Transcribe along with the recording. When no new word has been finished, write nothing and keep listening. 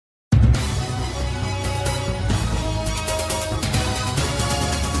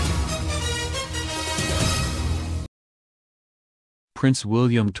Prince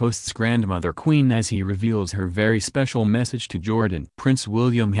William toasts grandmother Queen as he reveals her very special message to Jordan. Prince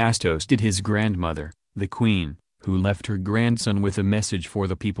William has toasted his grandmother, the Queen, who left her grandson with a message for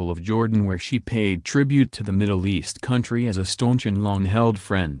the people of Jordan where she paid tribute to the Middle East country as a staunch and long-held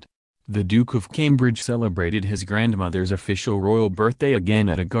friend. The Duke of Cambridge celebrated his grandmother's official royal birthday again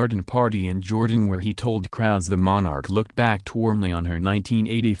at a garden party in Jordan where he told crowds the monarch looked back warmly on her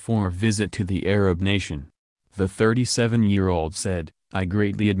 1984 visit to the Arab nation. The 37-year-old said, "I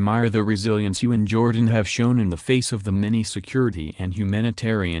greatly admire the resilience you and Jordan have shown in the face of the many security and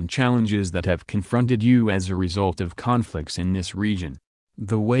humanitarian challenges that have confronted you as a result of conflicts in this region.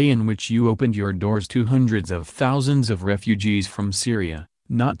 The way in which you opened your doors to hundreds of thousands of refugees from Syria,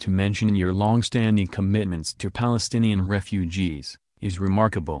 not to mention your long-standing commitments to Palestinian refugees, is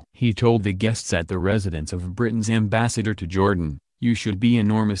remarkable." He told the guests at the residence of Britain's ambassador to Jordan, "You should be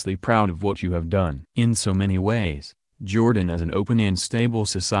enormously proud of what you have done." In so many ways, Jordan as an open and stable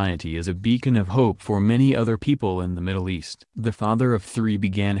society is a beacon of hope for many other people in the Middle East. The father of three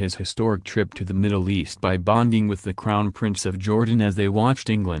began his historic trip to the Middle East by bonding with the Crown Prince of Jordan as they watched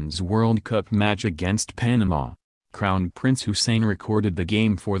England's World Cup match against Panama. Crown Prince Hussein recorded the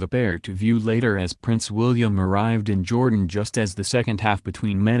game for the pair to view later as Prince William arrived in Jordan just as the second half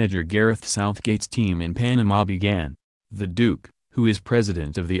between manager Gareth Southgate's team in Panama began. The Duke, who is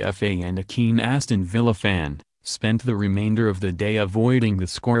president of the FA and a keen Aston Villa fan, spent the remainder of the day avoiding the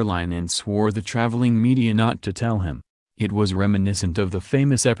scoreline and swore the traveling media not to tell him. It was reminiscent of the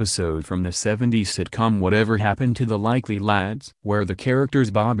famous episode from the 70s sitcom Whatever Happened to the Likely Lads, where the characters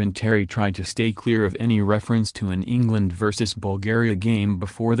Bob and Terry tried to stay clear of any reference to an England vs Bulgaria game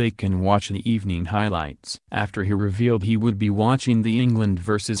before they can watch the evening highlights. After he revealed he would be watching the England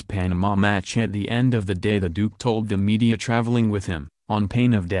vs Panama match at the end of the day, the Duke told the media traveling with him, on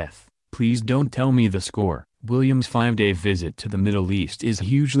pain of death, "Please don't tell me the score." William's 5-day visit to the Middle East is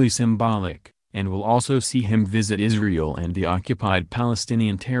hugely symbolic, and will also see him visit Israel and the occupied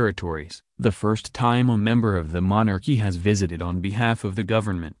Palestinian territories, the first time a member of the monarchy has visited on behalf of the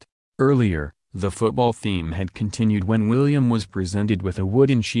government. Earlier, the football theme had continued when William was presented with a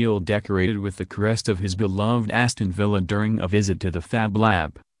wooden shield decorated with the crest of his beloved Aston Villa during a visit to the Fab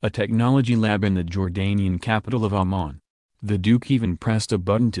Lab, a technology lab in the Jordanian capital of Amman. The Duke even pressed a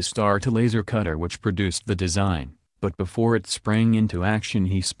button to start a laser cutter which produced the design. But before it sprang into action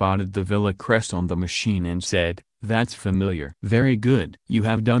he spotted the Villa crest on the machine and said, "That's familiar." "Very good. You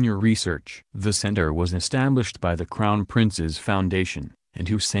have done your research." The center was established by the Crown Prince's Foundation, and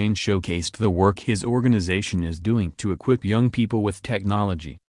Hussein showcased the work his organization is doing to equip young people with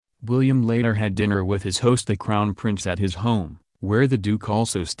technology. William later had dinner with his host the Crown Prince at his home, where the Duke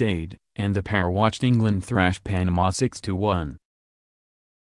also stayed, and the pair watched England thrash Panama 6-1.